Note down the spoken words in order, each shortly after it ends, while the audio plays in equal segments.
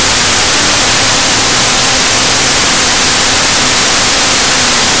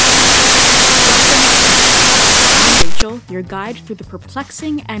your guide through the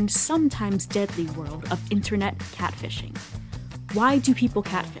perplexing and sometimes deadly world of internet catfishing. Why do people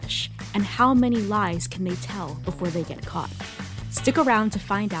catfish, and how many lies can they tell before they get caught? Stick around to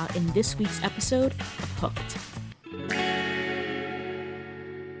find out in this week's episode of Hooked.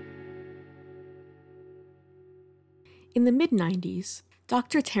 In the mid-90s,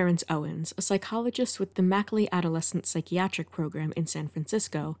 Dr. Terrence Owens, a psychologist with the Mackley Adolescent Psychiatric Program in San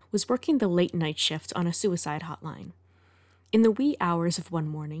Francisco, was working the late-night shift on a suicide hotline. In the wee hours of one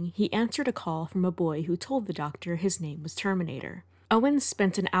morning, he answered a call from a boy who told the doctor his name was Terminator. Owens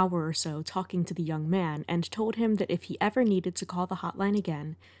spent an hour or so talking to the young man and told him that if he ever needed to call the hotline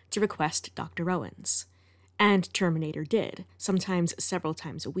again, to request Dr. Owens. And Terminator did, sometimes several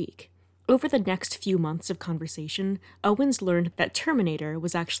times a week. Over the next few months of conversation, Owens learned that Terminator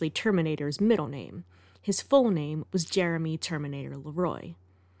was actually Terminator's middle name. His full name was Jeremy Terminator Leroy.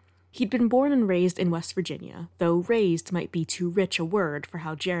 He'd been born and raised in West Virginia, though raised might be too rich a word for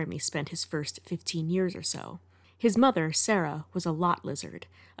how Jeremy spent his first 15 years or so. His mother, Sarah, was a lot lizard,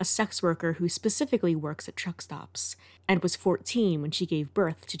 a sex worker who specifically works at truck stops, and was 14 when she gave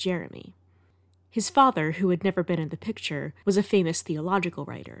birth to Jeremy. His father, who had never been in the picture, was a famous theological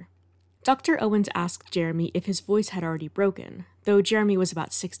writer. Dr. Owens asked Jeremy if his voice had already broken. Though Jeremy was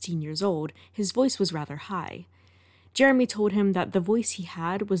about 16 years old, his voice was rather high. Jeremy told him that the voice he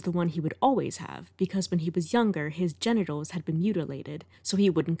had was the one he would always have, because when he was younger, his genitals had been mutilated, so he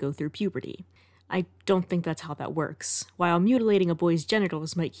wouldn't go through puberty. I don't think that's how that works. While mutilating a boy's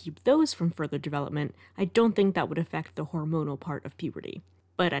genitals might keep those from further development, I don't think that would affect the hormonal part of puberty.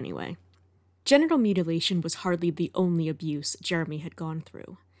 But anyway. Genital mutilation was hardly the only abuse Jeremy had gone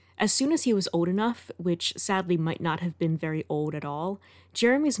through. As soon as he was old enough, which sadly might not have been very old at all,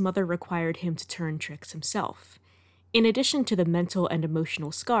 Jeremy's mother required him to turn tricks himself. In addition to the mental and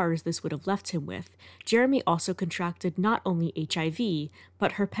emotional scars this would have left him with, Jeremy also contracted not only HIV,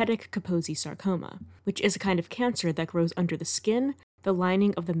 but herpetic Kaposi sarcoma, which is a kind of cancer that grows under the skin, the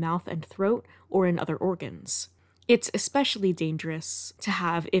lining of the mouth and throat, or in other organs. It's especially dangerous to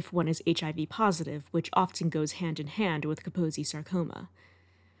have if one is HIV positive, which often goes hand in hand with Kaposi sarcoma.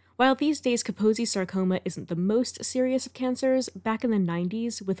 While these days Kaposi sarcoma isn't the most serious of cancers, back in the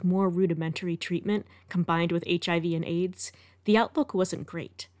 90s, with more rudimentary treatment combined with HIV and AIDS, the outlook wasn't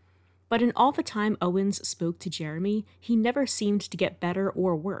great. But in all the time Owens spoke to Jeremy, he never seemed to get better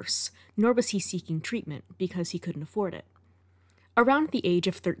or worse, nor was he seeking treatment because he couldn't afford it. Around the age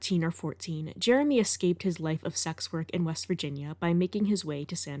of 13 or 14, Jeremy escaped his life of sex work in West Virginia by making his way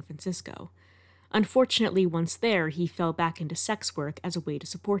to San Francisco. Unfortunately, once there, he fell back into sex work as a way to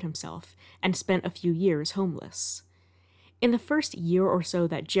support himself, and spent a few years homeless. In the first year or so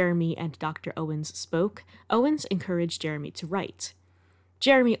that Jeremy and Dr. Owens spoke, Owens encouraged Jeremy to write.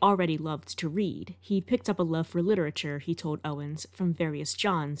 Jeremy already loved to read. He'd picked up a love for literature, he told Owens, from various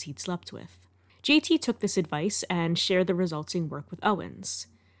Johns he'd slept with. JT took this advice and shared the resulting work with Owens.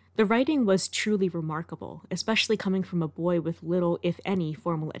 The writing was truly remarkable, especially coming from a boy with little, if any,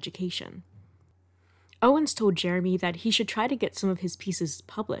 formal education. Owens told Jeremy that he should try to get some of his pieces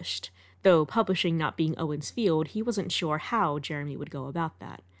published, though publishing not being Owens' field, he wasn't sure how Jeremy would go about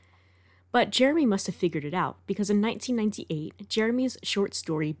that. But Jeremy must have figured it out, because in 1998, Jeremy's short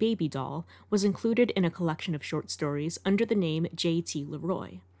story Baby Doll was included in a collection of short stories under the name JT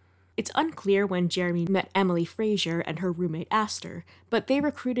Leroy. It's unclear when Jeremy met Emily Frazier and her roommate Astor, but they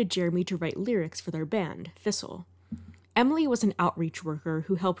recruited Jeremy to write lyrics for their band, Thistle. Emily was an outreach worker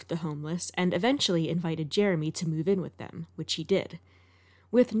who helped the homeless and eventually invited Jeremy to move in with them, which he did.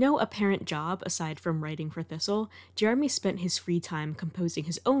 With no apparent job aside from writing for Thistle, Jeremy spent his free time composing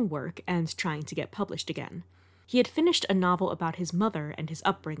his own work and trying to get published again. He had finished a novel about his mother and his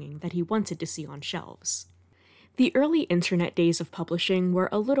upbringing that he wanted to see on shelves. The early internet days of publishing were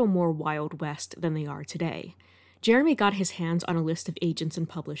a little more Wild West than they are today. Jeremy got his hands on a list of agents and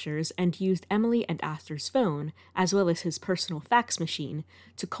publishers and used Emily and Astor's phone, as well as his personal fax machine,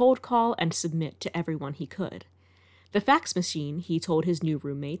 to cold call and submit to everyone he could. The fax machine, he told his new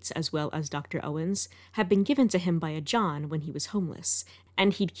roommates, as well as Dr. Owens, had been given to him by a John when he was homeless,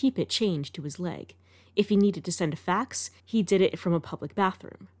 and he'd keep it chained to his leg. If he needed to send a fax, he did it from a public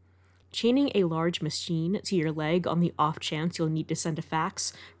bathroom. Chaining a large machine to your leg on the off chance you'll need to send a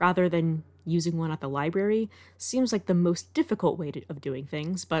fax, rather than using one at the library, seems like the most difficult way of doing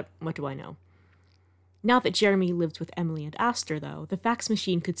things, but what do I know? Now that Jeremy lived with Emily and Astor, though, the fax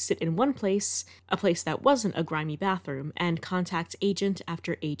machine could sit in one place, a place that wasn't a grimy bathroom, and contact agent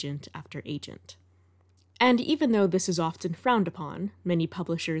after agent after agent. And even though this is often frowned upon, many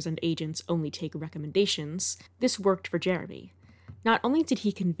publishers and agents only take recommendations, this worked for Jeremy. Not only did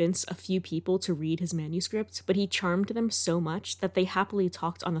he convince a few people to read his manuscript, but he charmed them so much that they happily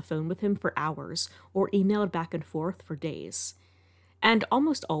talked on the phone with him for hours or emailed back and forth for days. And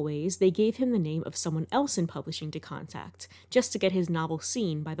almost always, they gave him the name of someone else in publishing to contact, just to get his novel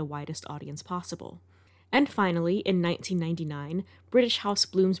seen by the widest audience possible. And finally, in 1999, British house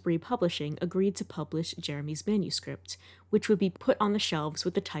Bloomsbury Publishing agreed to publish Jeremy's manuscript, which would be put on the shelves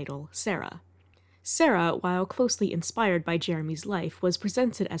with the title Sarah. Sarah, while closely inspired by Jeremy's life, was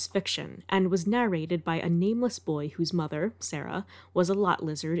presented as fiction and was narrated by a nameless boy whose mother, Sarah, was a lot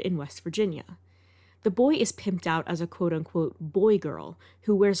lizard in West Virginia. The boy is pimped out as a quote-unquote boy girl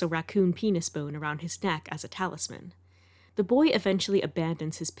who wears a raccoon penis bone around his neck as a talisman. The boy eventually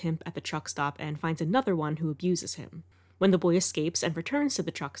abandons his pimp at the truck stop and finds another one who abuses him. When the boy escapes and returns to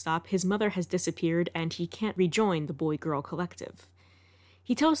the truck stop, his mother has disappeared and he can't rejoin the boy-girl collective.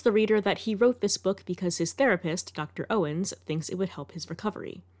 He tells the reader that he wrote this book because his therapist, Dr. Owens, thinks it would help his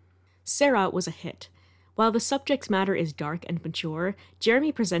recovery. Sarah was a hit. While the subject matter is dark and mature,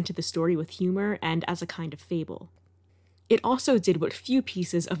 Jeremy presented the story with humor and as a kind of fable. It also did what few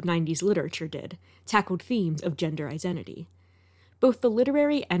pieces of 90s literature did, tackled themes of gender identity. Both the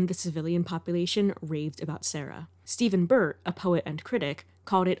literary and the civilian population raved about Sarah. Stephen Burt, a poet and critic,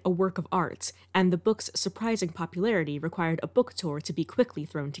 called it a work of art, and the book's surprising popularity required a book tour to be quickly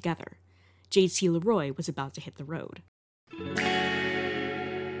thrown together. JT Leroy was about to hit the road.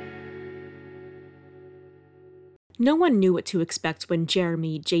 No one knew what to expect when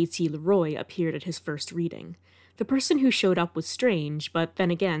Jeremy JT Leroy appeared at his first reading. The person who showed up was strange, but then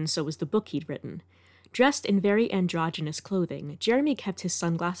again, so was the book he'd written. Dressed in very androgynous clothing, Jeremy kept his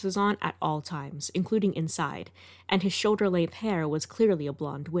sunglasses on at all times, including inside, and his shoulder-length hair was clearly a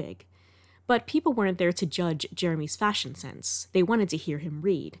blonde wig. But people weren't there to judge Jeremy's fashion sense. They wanted to hear him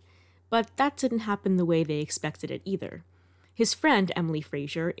read. But that didn't happen the way they expected it either. His friend, Emily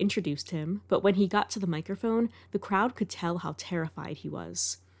Fraser, introduced him, but when he got to the microphone, the crowd could tell how terrified he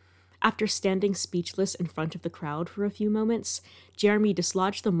was. After standing speechless in front of the crowd for a few moments, Jeremy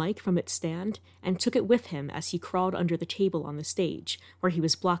dislodged the mic from its stand and took it with him as he crawled under the table on the stage, where he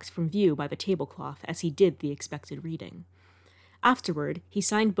was blocked from view by the tablecloth as he did the expected reading. Afterward, he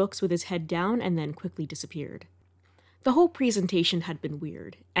signed books with his head down and then quickly disappeared. The whole presentation had been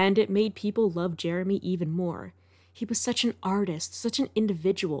weird, and it made people love Jeremy even more. He was such an artist, such an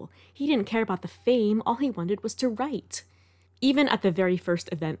individual. He didn't care about the fame, all he wanted was to write. Even at the very first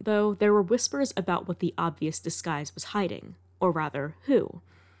event, though, there were whispers about what the obvious disguise was hiding. Or rather, who.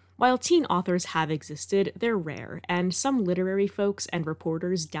 While teen authors have existed, they're rare, and some literary folks and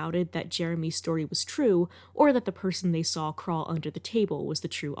reporters doubted that Jeremy's story was true, or that the person they saw crawl under the table was the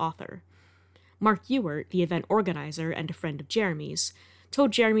true author. Mark Ewart, the event organizer and a friend of Jeremy's,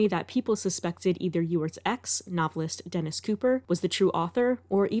 told Jeremy that people suspected either Ewart's ex, novelist Dennis Cooper, was the true author,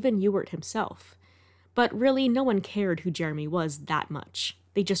 or even Ewart himself. But really, no one cared who Jeremy was that much.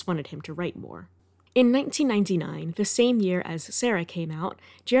 They just wanted him to write more. In 1999, the same year as Sarah came out,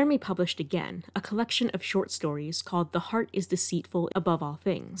 Jeremy published again, a collection of short stories called The Heart is Deceitful Above All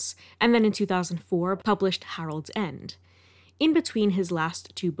Things, and then in 2004 published Harold's End. In between his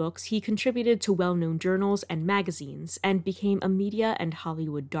last two books, he contributed to well-known journals and magazines and became a media and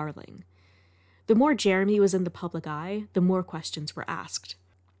Hollywood darling. The more Jeremy was in the public eye, the more questions were asked.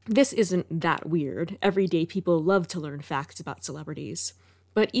 This isn't that weird. Everyday people love to learn facts about celebrities.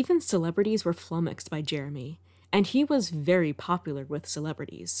 But even celebrities were flummoxed by Jeremy, and he was very popular with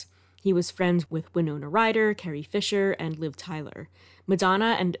celebrities. He was friends with Winona Ryder, Carrie Fisher, and Liv Tyler.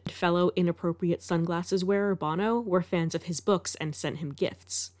 Madonna and fellow inappropriate sunglasses wearer Bono were fans of his books and sent him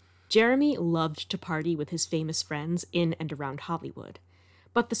gifts. Jeremy loved to party with his famous friends in and around Hollywood.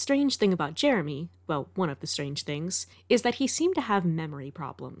 But the strange thing about Jeremy, well, one of the strange things, is that he seemed to have memory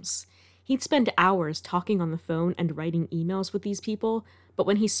problems. He'd spend hours talking on the phone and writing emails with these people, but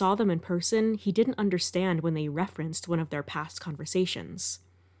when he saw them in person, he didn't understand when they referenced one of their past conversations.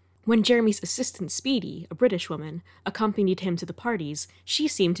 When Jeremy's assistant Speedy, a British woman, accompanied him to the parties, she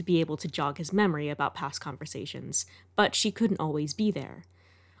seemed to be able to jog his memory about past conversations, but she couldn't always be there.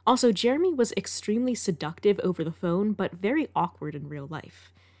 Also, Jeremy was extremely seductive over the phone, but very awkward in real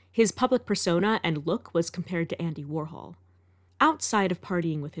life. His public persona and look was compared to Andy Warhol. Outside of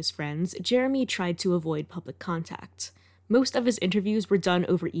partying with his friends, Jeremy tried to avoid public contact. Most of his interviews were done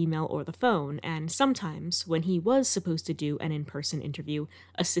over email or the phone, and sometimes, when he was supposed to do an in-person interview,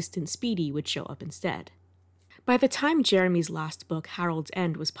 Assistant Speedy would show up instead. By the time Jeremy's last book, Harold's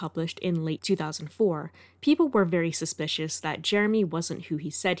End, was published in late 2004, people were very suspicious that Jeremy wasn't who he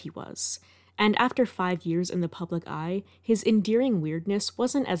said he was. And after 5 years in the public eye, his endearing weirdness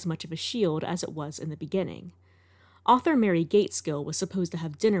wasn't as much of a shield as it was in the beginning. Author Mary Gateskill was supposed to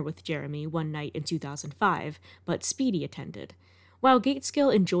have dinner with Jeremy one night in 2005, but Speedy attended. While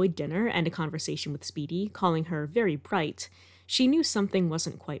Gateskill enjoyed dinner and a conversation with Speedy, calling her very bright, she knew something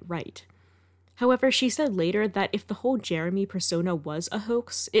wasn't quite right. However, she said later that if the whole Jeremy persona was a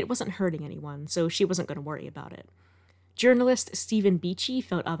hoax, it wasn't hurting anyone, so she wasn't going to worry about it. Journalist Stephen Beachy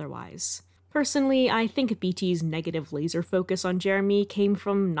felt otherwise. Personally, I think Beachy's negative laser focus on Jeremy came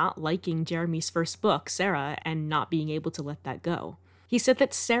from not liking Jeremy's first book, Sarah, and not being able to let that go. He said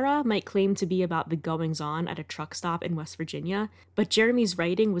that Sarah might claim to be about the goings-on at a truck stop in West Virginia, but Jeremy's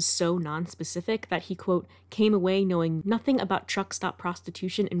writing was so non-specific that he, quote, came away knowing nothing about truck stop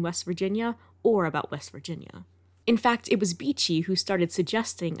prostitution in West Virginia or about West Virginia. In fact, it was Beachy who started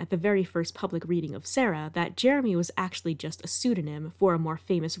suggesting at the very first public reading of Sarah that Jeremy was actually just a pseudonym for a more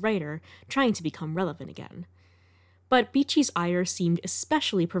famous writer trying to become relevant again. But Beachy's ire seemed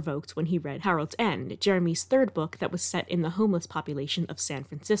especially provoked when he read Harold's End, Jeremy's third book that was set in the homeless population of San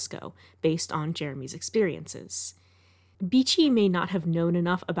Francisco, based on Jeremy's experiences. Beachy may not have known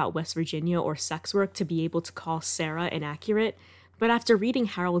enough about West Virginia or sex work to be able to call Sarah inaccurate, but after reading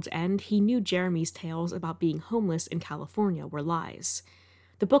Harold's End, he knew Jeremy's tales about being homeless in California were lies.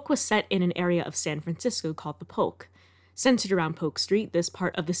 The book was set in an area of San Francisco called the Polk. Centered around Polk Street, this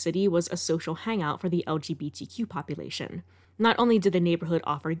part of the city was a social hangout for the LGBTQ population. Not only did the neighborhood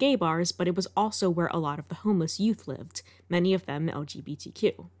offer gay bars, but it was also where a lot of the homeless youth lived, many of them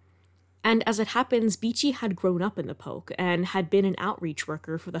LGBTQ. And as it happens, Beachy had grown up in the Polk and had been an outreach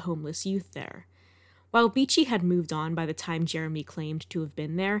worker for the homeless youth there. While Beachy had moved on by the time Jeremy claimed to have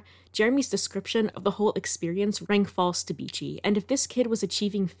been there, Jeremy's description of the whole experience rang false to Beachy, and if this kid was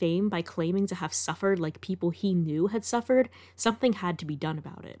achieving fame by claiming to have suffered like people he knew had suffered, something had to be done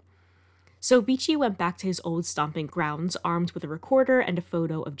about it. So Beachy went back to his old stomping grounds, armed with a recorder and a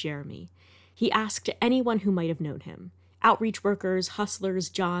photo of Jeremy. He asked anyone who might have known him, outreach workers, hustlers,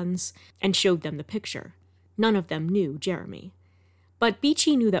 Johns, and showed them the picture. None of them knew Jeremy. But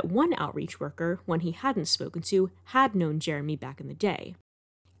Beachy knew that one outreach worker, one he hadn't spoken to, had known Jeremy back in the day.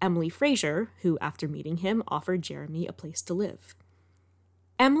 Emily Fraser, who, after meeting him, offered Jeremy a place to live.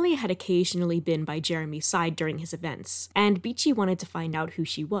 Emily had occasionally been by Jeremy's side during his events, and Beachy wanted to find out who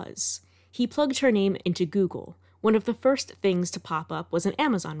she was. He plugged her name into Google. One of the first things to pop up was an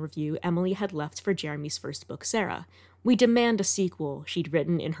Amazon review Emily had left for Jeremy's first book, Sarah. "We demand a sequel," she'd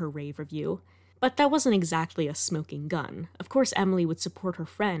written in her rave review. But that wasn't exactly a smoking gun. Of course, Emily would support her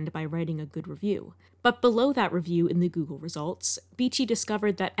friend by writing a good review. But below that review in the Google results, Beachy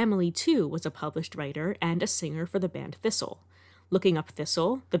discovered that Emily, too, was a published writer and a singer for the band Thistle. Looking up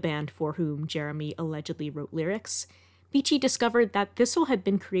Thistle, the band for whom Jeremy allegedly wrote lyrics, Beachy discovered that Thistle had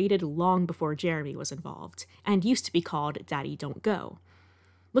been created long before Jeremy was involved, and used to be called Daddy Don't Go.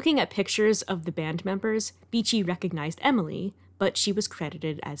 Looking at pictures of the band members, Beachy recognized Emily, but she was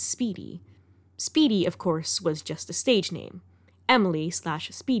credited as Speedy. Speedy, of course, was just a stage name.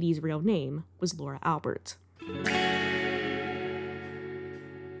 Emily/Speedy's real name was Laura Albert.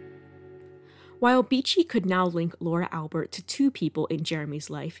 While Beachy could now link Laura Albert to two people in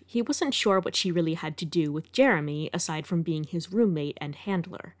Jeremy's life, he wasn't sure what she really had to do with Jeremy aside from being his roommate and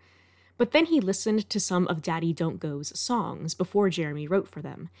handler. But then he listened to some of Daddy Don't Go's songs before Jeremy wrote for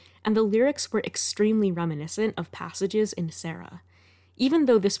them, and the lyrics were extremely reminiscent of passages in Sarah. Even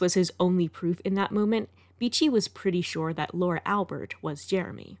though this was his only proof in that moment, Beachy was pretty sure that Laura Albert was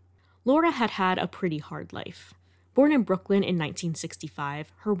Jeremy. Laura had had a pretty hard life. Born in Brooklyn in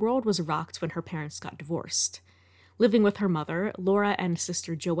 1965, her world was rocked when her parents got divorced. Living with her mother, Laura and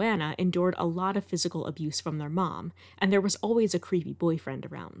sister Joanna endured a lot of physical abuse from their mom, and there was always a creepy boyfriend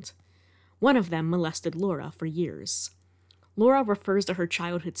around. One of them molested Laura for years. Laura refers to her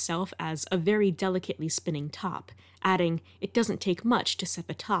childhood self as a very delicately spinning top, adding, "It doesn't take much to set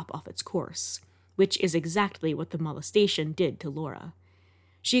the top off its course," which is exactly what the molestation did to Laura.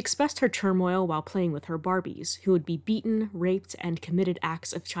 She expressed her turmoil while playing with her Barbies, who would be beaten, raped, and committed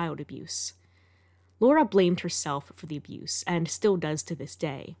acts of child abuse. Laura blamed herself for the abuse, and still does to this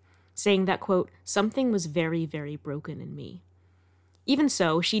day, saying that, quote, "something was very, very broken in me." Even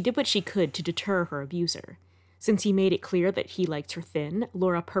so, she did what she could to deter her abuser. Since he made it clear that he liked her thin,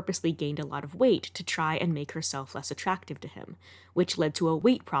 Laura purposely gained a lot of weight to try and make herself less attractive to him, which led to a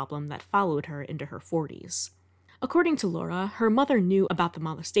weight problem that followed her into her 40s. According to Laura, her mother knew about the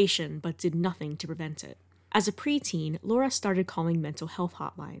molestation but did nothing to prevent it. As a preteen, Laura started calling mental health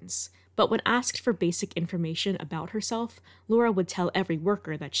hotlines, but when asked for basic information about herself, Laura would tell every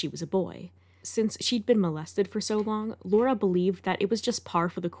worker that she was a boy. Since she'd been molested for so long, Laura believed that it was just par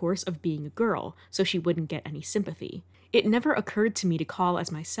for the course of being a girl, so she wouldn't get any sympathy. It never occurred to me to call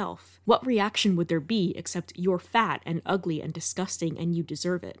as myself. What reaction would there be except you're fat and ugly and disgusting and you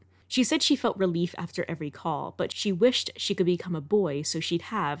deserve it? She said she felt relief after every call, but she wished she could become a boy so she'd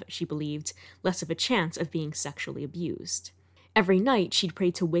have, she believed, less of a chance of being sexually abused. Every night, she'd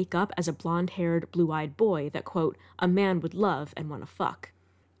pray to wake up as a blonde-haired, blue-eyed boy that, quote, a man would love and want to fuck.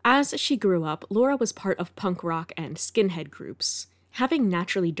 As she grew up, Laura was part of punk rock and skinhead groups. Having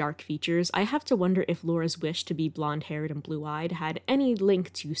naturally dark features, I have to wonder if Laura's wish to be blonde-haired and blue-eyed had any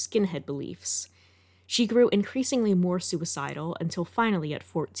link to skinhead beliefs. She grew increasingly more suicidal until finally at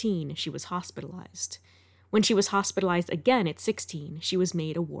 14, she was hospitalized. When she was hospitalized again at 16, she was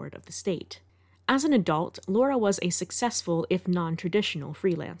made a ward of the state. As an adult, Laura was a successful, if non-traditional,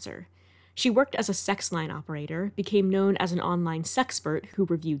 freelancer. She worked as a sex line operator, became known as an online sexpert who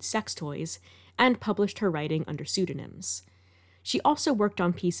reviewed sex toys, and published her writing under pseudonyms. She also worked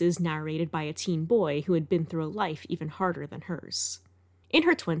on pieces narrated by a teen boy who had been through a life even harder than hers. In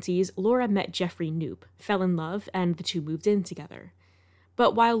her 20s, Laura met Jeffrey Knoop, fell in love, and the two moved in together.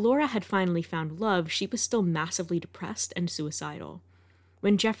 But while Laura had finally found love, she was still massively depressed and suicidal.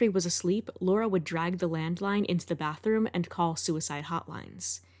 When Jeffrey was asleep, Laura would drag the landline into the bathroom and call suicide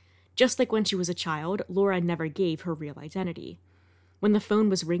hotlines. Just like when she was a child, Laura never gave her real identity. When the phone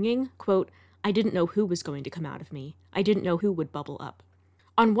was ringing, quote, I didn't know who was going to come out of me. I didn't know who would bubble up.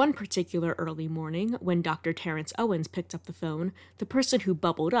 On one particular early morning, when Dr. Terrence Owens picked up the phone, the person who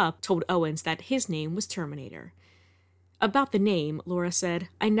bubbled up told Owens that his name was Terminator. About the name, Laura said,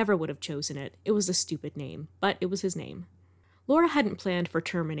 I never would have chosen it. It was a stupid name, but it was his name. Laura hadn't planned for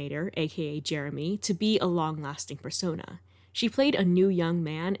Terminator, aka Jeremy, to be a long-lasting persona. She played a new young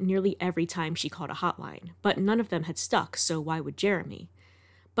man nearly every time she called a hotline, but none of them had stuck, so why would Jeremy?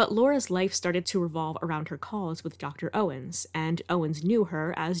 But Laura's life started to revolve around her calls with Dr. Owens, and Owens knew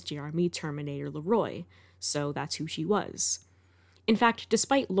her as Jeremy Terminator Leroy, so that's who she was. In fact,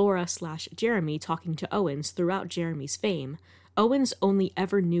 despite Laura/Jeremy talking to Owens throughout Jeremy's fame, Owens only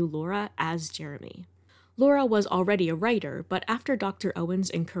ever knew Laura as Jeremy. Laura was already a writer, but after Dr. Owens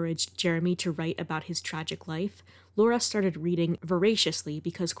encouraged Jeremy to write about his tragic life, Laura started reading voraciously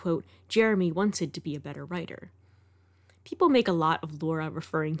because, quote, Jeremy wanted to be a better writer. People make a lot of Laura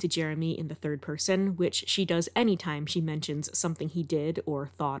referring to Jeremy in the third person, which she does anytime she mentions something he did or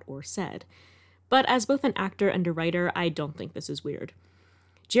thought or said. But as both an actor and a writer, I don't think this is weird.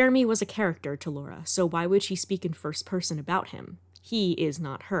 Jeremy was a character to Laura, so why would she speak in first person about him? He is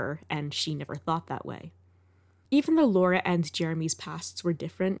not her, and she never thought that way. Even though Laura and Jeremy's pasts were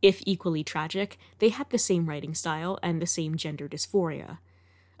different, if equally tragic, they had the same writing style and the same gender dysphoria.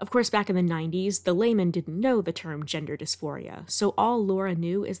 Of course, back in the 90s, the layman didn't know the term gender dysphoria, so all Laura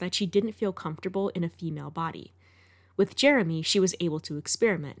knew is that she didn't feel comfortable in a female body. With Jeremy, she was able to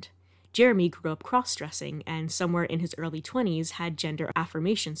experiment. Jeremy grew up cross-dressing and somewhere in his early 20s had gender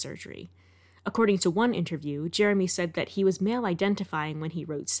affirmation surgery. According to one interview, Jeremy said that he was male-identifying when he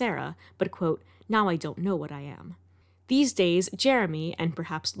wrote Sarah, but, quote, now I don't know what I am. These days, Jeremy, and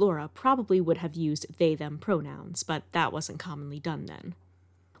perhaps Laura, probably would have used they-them pronouns, but that wasn't commonly done then.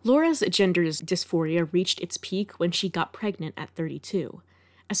 Laura's gender dysphoria reached its peak when she got pregnant at 32.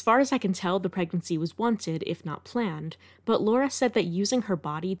 As far as I can tell, the pregnancy was wanted, if not planned, but Laura said that using her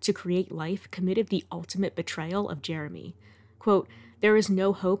body to create life committed the ultimate betrayal of Jeremy. Quote, there is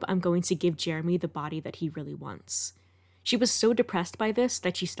no hope I'm going to give Jeremy the body that he really wants. She was so depressed by this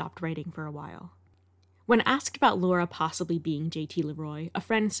that she stopped writing for a while. When asked about Laura possibly being JT Leroy, a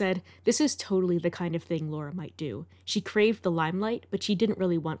friend said, this is totally the kind of thing Laura might do. She craved the limelight, but she didn't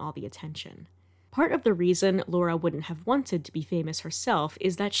really want all the attention. Part of the reason Laura wouldn't have wanted to be famous herself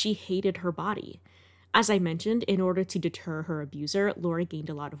is that she hated her body. As I mentioned, in order to deter her abuser, Laura gained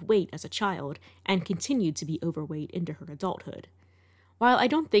a lot of weight as a child and continued to be overweight into her adulthood. While I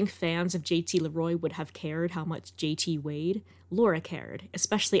don't think fans of JT Leroy would have cared how much JT weighed, Laura cared,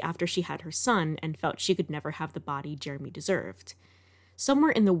 especially after she had her son and felt she could never have the body Jeremy deserved.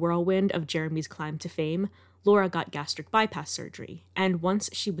 Somewhere in the whirlwind of Jeremy's climb to fame, Laura got gastric bypass surgery, and once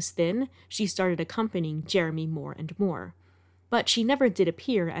she was thin, she started accompanying Jeremy more and more. But she never did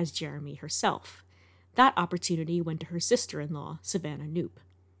appear as Jeremy herself. That opportunity went to her sister-in-law, Savannah Knoop.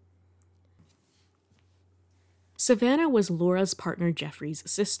 Savannah was Laura's partner Jeffrey's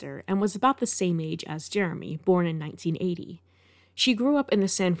sister and was about the same age as Jeremy, born in 1980. She grew up in the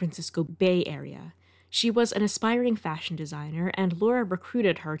San Francisco Bay Area. She was an aspiring fashion designer, and Laura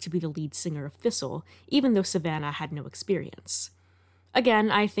recruited her to be the lead singer of Thistle, even though Savannah had no experience.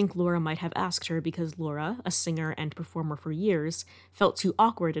 Again, I think Laura might have asked her because Laura, a singer and performer for years, felt too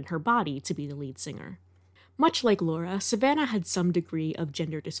awkward in her body to be the lead singer. Much like Laura, Savannah had some degree of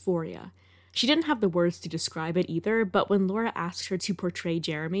gender dysphoria. She didn't have the words to describe it either, but when Laura asked her to portray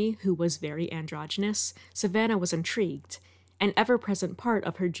Jeremy, who was very androgynous, Savannah was intrigued. An ever-present part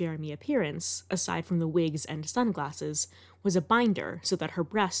of her Jeremy appearance, aside from the wigs and sunglasses, was a binder so that her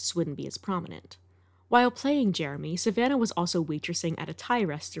breasts wouldn't be as prominent. While playing Jeremy, Savannah was also waitressing at a Thai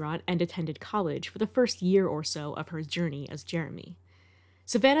restaurant and attended college for the first year or so of her journey as Jeremy.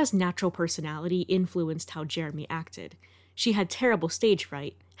 Savannah's natural personality influenced how Jeremy acted. She had terrible stage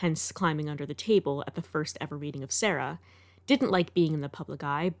fright, hence climbing under the table at the first ever reading of Sarah, didn't like being in the public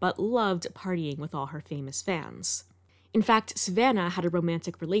eye, but loved partying with all her famous fans. In fact, Savannah had a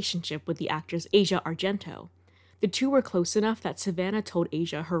romantic relationship with the actress Asia Argento. The two were close enough that Savannah told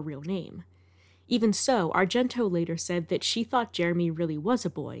Asia her real name. Even so, Argento later said that she thought Jeremy really was a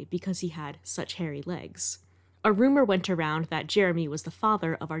boy because he had such hairy legs. A rumor went around that Jeremy was the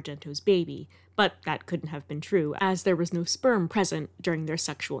father of Argento's baby, but that couldn't have been true, as there was no sperm present during their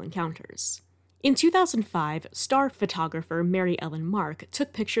sexual encounters. In 2005, star photographer Mary Ellen Mark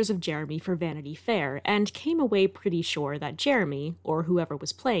took pictures of Jeremy for Vanity Fair and came away pretty sure that Jeremy, or whoever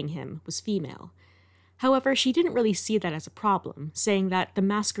was playing him, was female. However, she didn't really see that as a problem, saying that the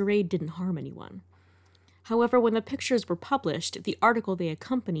masquerade didn't harm anyone. However, when the pictures were published, the article they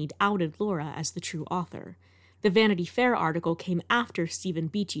accompanied outed Laura as the true author. The Vanity Fair article came after Stephen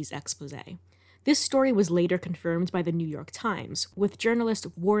Beachy's exposé. This story was later confirmed by the New York Times, with journalist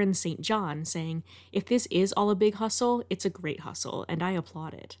Warren St. John saying, "If this is all a big hustle, it's a great hustle, and I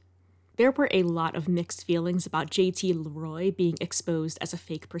applaud it." There were a lot of mixed feelings about JT Leroy being exposed as a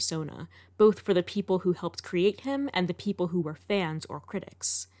fake persona, both for the people who helped create him and the people who were fans or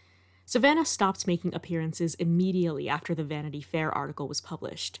critics. Savannah stopped making appearances immediately after the Vanity Fair article was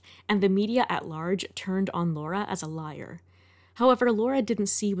published, and the media at large turned on Laura as a liar. However, Laura didn't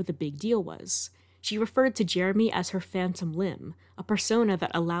see what the big deal was. She referred to Jeremy as her phantom limb, a persona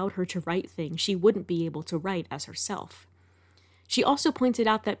that allowed her to write things she wouldn't be able to write as herself. She also pointed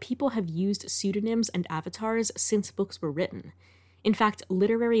out that people have used pseudonyms and avatars since books were written. In fact,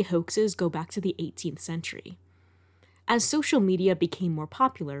 literary hoaxes go back to the 18th century. As social media became more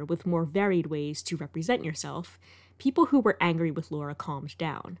popular with more varied ways to represent yourself, people who were angry with Laura calmed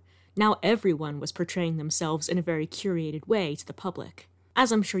down. Now everyone was portraying themselves in a very curated way to the public.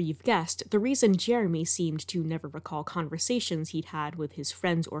 As I'm sure you've guessed, the reason Jeremy seemed to never recall conversations he'd had with his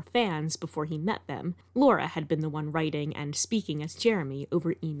friends or fans before he met them, Laura had been the one writing and speaking as Jeremy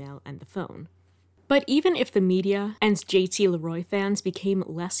over email and the phone. But even if the media and JT Leroy fans became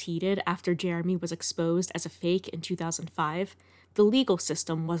less heated after Jeremy was exposed as a fake in 2005, the legal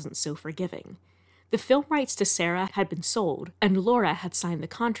system wasn't so forgiving. The film rights to Sarah had been sold, and Laura had signed the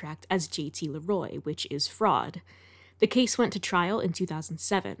contract as JT Leroy, which is fraud. The case went to trial in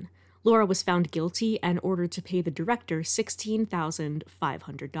 2007. Laura was found guilty and ordered to pay the director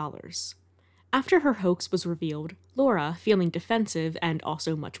 $16,500. After her hoax was revealed, Laura, feeling defensive and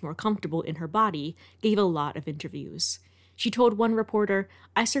also much more comfortable in her body, gave a lot of interviews. She told one reporter,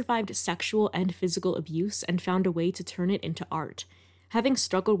 "I survived sexual and physical abuse and found a way to turn it into art. Having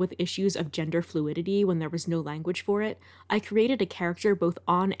struggled with issues of gender fluidity when there was no language for it, I created a character both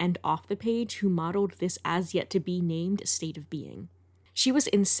on and off the page who modeled this as-yet-to-be-named state of being." She was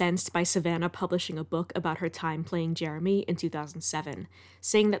incensed by Savannah publishing a book about her time playing Jeremy in 2007,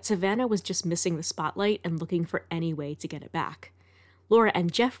 saying that Savannah was just missing the spotlight and looking for any way to get it back. Laura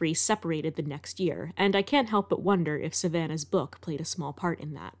and Jeffrey separated the next year, and I can't help but wonder if Savannah's book played a small part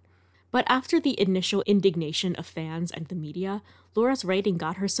in that. But after the initial indignation of fans and the media, Laura's writing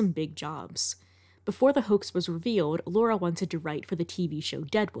got her some big jobs. Before the hoax was revealed, Laura wanted to write for the TV show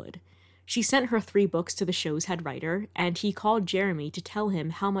Deadwood. She sent her 3 books to the show's head writer, and he called Jeremy to tell him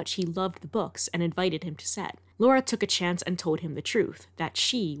how much he loved the books and invited him to set. Laura took a chance and told him the truth, that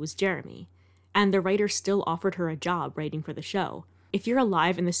she was Jeremy. And the writer still offered her a job writing for the show. "If you're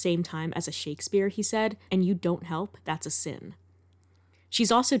alive in the same time as a Shakespeare," he said, "and you don't help, that's a sin."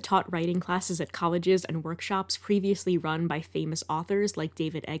 She's also taught writing classes at colleges and workshops previously run by famous authors like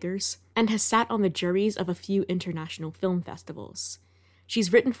David Eggers, and has sat on the juries of a few international film festivals.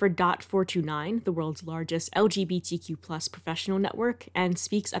 She's written for Dot429, the world's largest LGBTQ+ professional network, and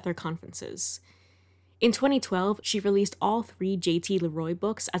speaks at their conferences. In 2012, she released all 3 JT Leroy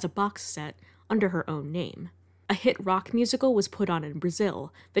books as a box set under her own name. A hit rock musical was put on in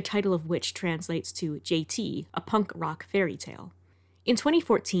Brazil, the title of which translates to JT, a punk rock fairy tale. In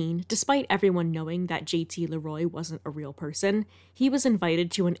 2014, despite everyone knowing that JT Leroy wasn't a real person, he was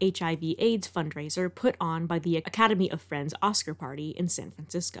invited to an HIV/AIDS fundraiser put on by the Academy of Friends Oscar party in San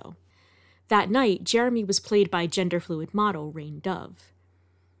Francisco. That night, Jeremy was played by gender-fluid model Rain Dove.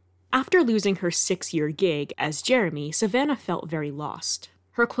 After losing her 6-year gig as Jeremy, Savannah felt very lost.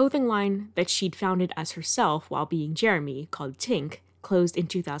 Her clothing line that she'd founded as herself while being Jeremy, called Tink, closed in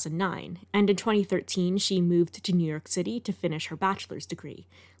 2009, and in 2013 she moved to New York City to finish her bachelor's degree,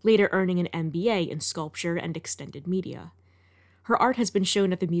 later earning an MBA in sculpture and extended media. Her art has been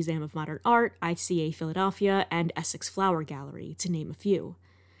shown at the Museum of Modern Art, ICA Philadelphia, and Essex Flower Gallery, to name a few.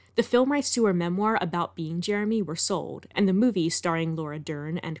 The film rights to her memoir about being Jeremy were sold, and the movie starring Laura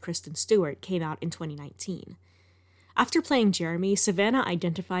Dern and Kristen Stewart came out in 2019. After playing Jeremy, Savannah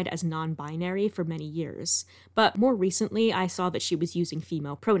identified as non-binary for many years, but more recently I saw that she was using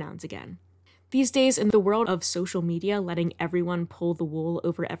female pronouns again. These days, in the world of social media letting everyone pull the wool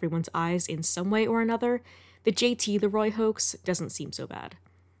over everyone's eyes in some way or another, the JT Leroy hoax doesn't seem so bad.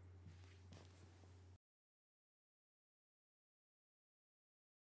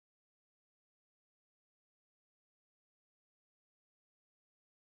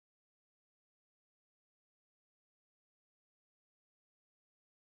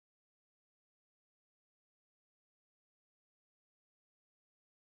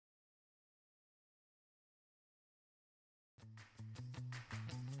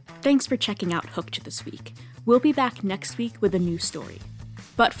 Thanks for checking out Hooked this week. We'll be back next week with a new story.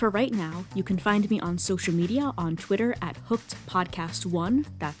 But for right now, you can find me on social media on Twitter at HookedPodcast1,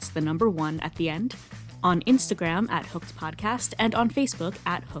 that's the number 1 at the end, on Instagram at HookedPodcast, and on Facebook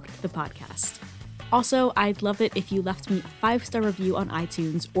at Hooked the Podcast. Also, I'd love it if you left me a 5-star review on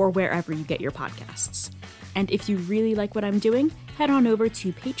iTunes or wherever you get your podcasts. And if you really like what I'm doing, head on over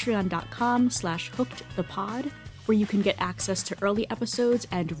to patreon.com/hookedthepod, where you can get access to early episodes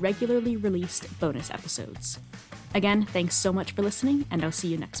and regularly released bonus episodes. Again, thanks so much for listening, and I'll see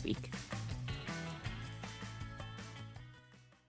you next week.